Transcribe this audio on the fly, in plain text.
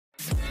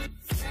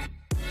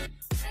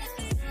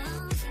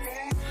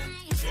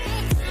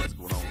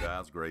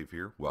guys, Grave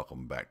here.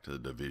 Welcome back to the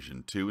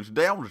Division 2. And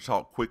today I want to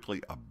talk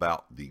quickly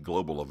about the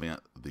global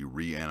event, the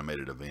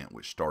Reanimated event,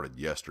 which started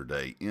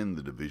yesterday in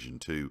the Division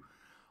 2.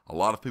 A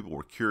lot of people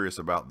were curious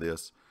about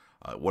this.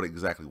 What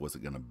exactly was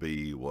it going to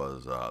be? Were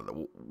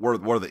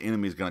the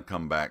enemies going to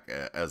come back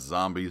as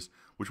zombies,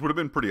 which would have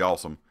been pretty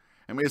awesome.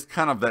 I mean, it's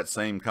kind of that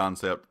same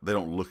concept. They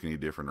don't look any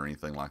different or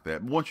anything like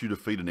that. But once you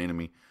defeat an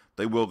enemy,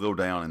 they will go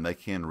down and they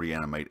can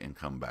reanimate and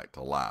come back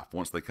to life.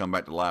 Once they come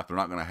back to life, they're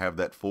not going to have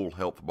that full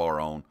health bar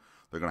on.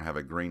 They're going to have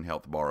a green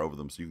health bar over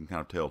them, so you can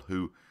kind of tell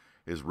who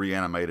is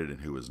reanimated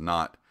and who is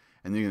not.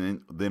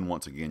 And then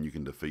once again, you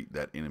can defeat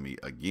that enemy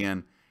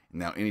again.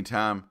 Now,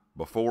 anytime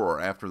before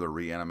or after they're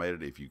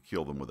reanimated, if you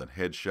kill them with a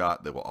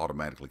headshot, they will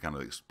automatically kind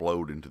of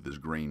explode into this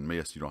green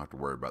mist. You don't have to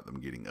worry about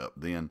them getting up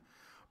then.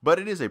 But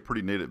it is a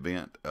pretty neat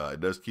event. It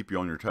does keep you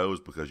on your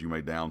toes because you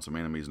may down some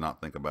enemies,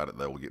 not think about it.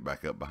 They will get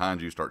back up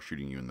behind you, start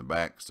shooting you in the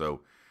back.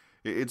 So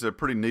it's a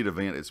pretty neat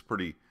event. It's a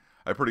pretty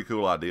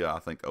cool idea, I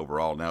think,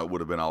 overall. Now, it would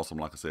have been awesome,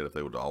 like I said, if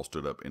they would have all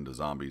stood up into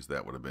zombies.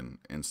 That would have been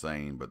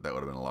insane, but that would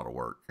have been a lot of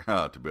work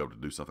to be able to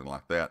do something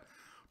like that.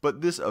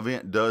 But this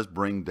event does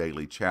bring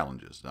daily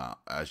challenges. Now,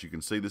 as you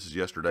can see, this is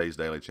yesterday's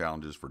daily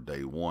challenges for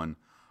day 1.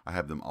 I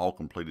have them all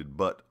completed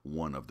but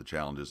one of the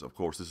challenges. Of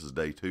course, this is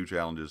day 2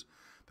 challenges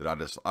that I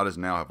just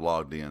now have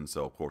logged in.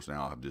 So, of course,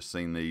 now I've just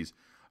seen these.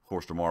 Of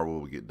course, tomorrow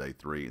we'll get day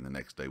 3, and the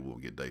next day we'll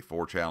get day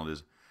 4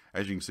 challenges.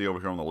 As you can see over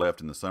here on the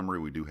left in the summary,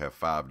 we do have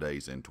 5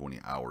 days and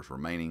 20 hours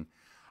remaining.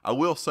 I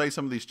will say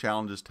some of these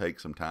challenges take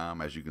some time.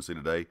 As you can see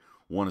today,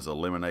 one is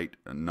eliminate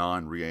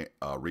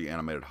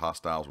non-reanimated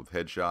hostiles with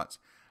headshots,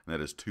 and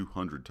that is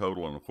 200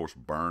 total. And, of course,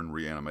 burn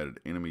reanimated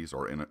enemies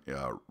or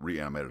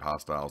reanimated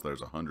hostiles.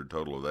 There's 100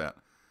 total of that.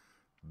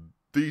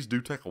 These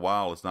do take a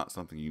while. It's not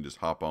something you can just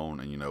hop on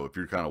and, if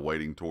you're kind of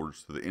waiting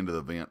towards the end of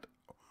the event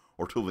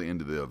or till the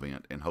end of the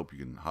event and hope you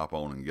can hop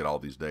on and get all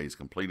these days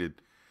completed,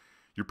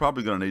 you're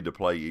probably going to need to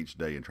play each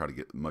day and try to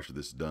get as much of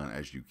this done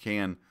as you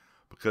can,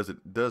 because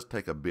it does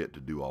take a bit to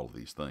do all of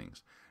these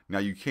things. Now,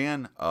 you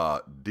can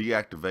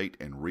deactivate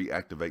and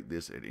reactivate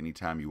this at any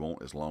time you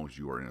want, as long as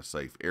you are in a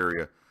safe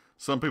area.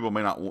 Some people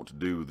may not want to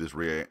do this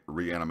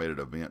reanimated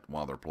event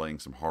while they're playing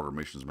some harder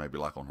missions, maybe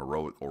like on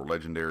Heroic or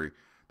Legendary.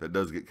 That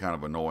does get kind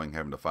of annoying,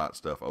 having to fight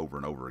stuff over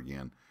and over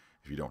again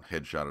if you don't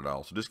headshot at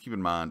all. So just keep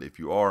in mind, if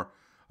you are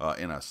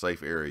in a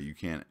safe area, you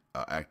can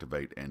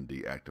activate and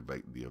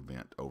deactivate the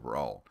event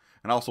overall.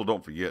 And also,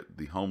 don't forget,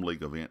 the Home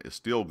League event is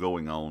still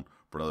going on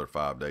for another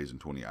 5 days and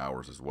 20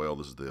 hours as well.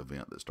 This is the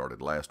event that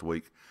started last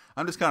week.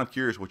 I'm just kind of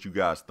curious what you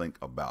guys think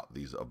about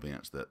these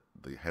events that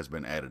has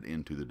been added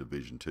into the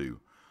Division 2.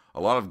 A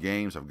lot of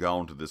games have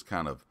gone to this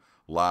kind of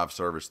live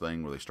service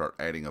thing where they start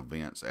adding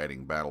events,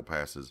 adding battle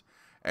passes,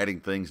 adding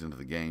things into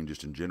the game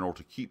just in general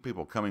to keep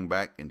people coming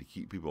back and to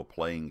keep people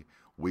playing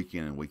week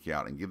in and week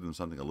out and give them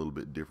something a little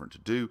bit different to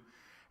do.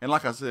 And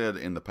like I said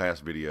in the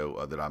past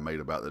video that I made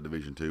about the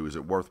Division 2, is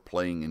it worth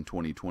playing in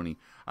 2020?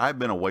 I've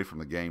been away from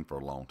the game for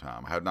a long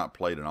time. I have not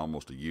played in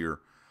almost a year.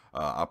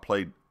 I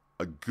played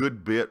a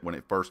good bit when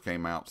it first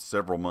came out,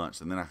 several months,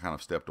 and then I kind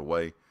of stepped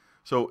away.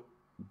 So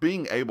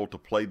being able to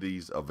play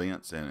these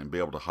events and be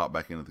able to hop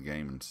back into the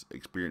game and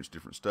experience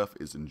different stuff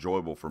is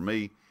enjoyable for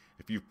me.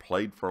 If you've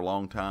played for a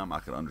long time,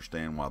 I can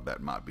understand why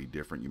that might be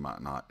different. You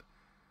might not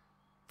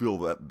feel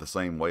that the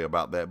same way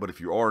about that. But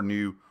if you are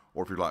new,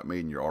 or if you're like me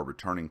and you are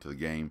returning to the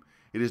game,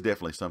 it is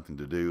definitely something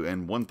to do.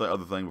 And one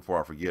other thing before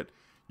I forget,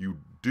 you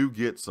do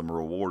get some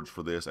rewards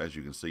for this, as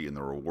you can see in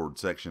the reward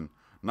section.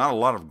 Not a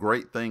lot of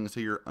great things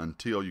here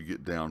until you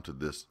get down to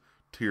this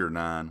tier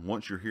 9.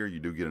 Once you're here, you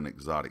do get an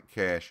exotic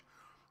cache,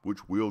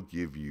 which will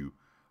give you,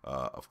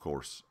 of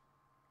course,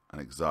 an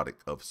exotic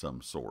of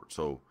some sort.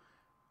 So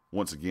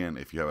once again,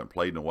 if you haven't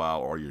played in a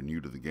while or you're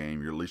new to the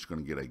game, you're at least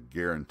going to get a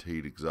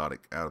guaranteed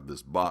exotic out of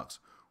this box,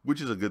 which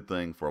is a good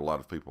thing for a lot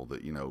of people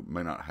that,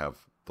 may not have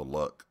the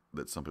luck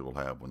that some people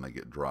have when they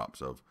get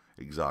drops of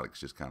exotics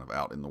just kind of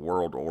out in the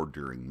world or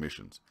during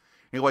missions.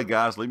 Anyway,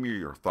 guys, leave me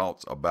your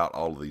thoughts about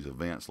all of these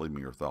events. Leave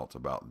me your thoughts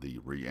about the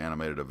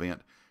Reanimated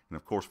event. And,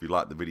 of course, if you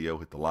like the video,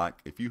 hit the like.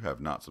 If you have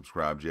not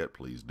subscribed yet,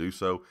 please do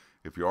so.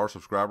 If you are a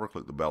subscriber,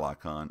 click the bell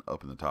icon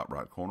up in the top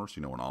right corner so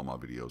you know when all my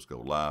videos go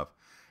live.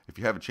 If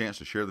you have a chance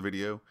to share the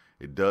video,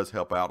 it does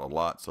help out a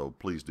lot, so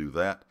please do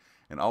that.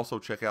 And also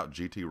check out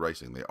GT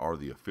Racing. They are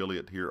the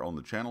affiliate here on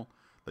the channel.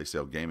 They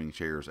sell gaming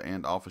chairs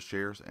and office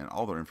chairs, and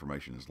all their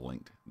information is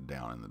linked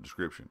down in the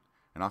description.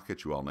 And I'll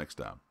catch you all next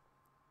time.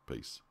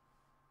 Peace.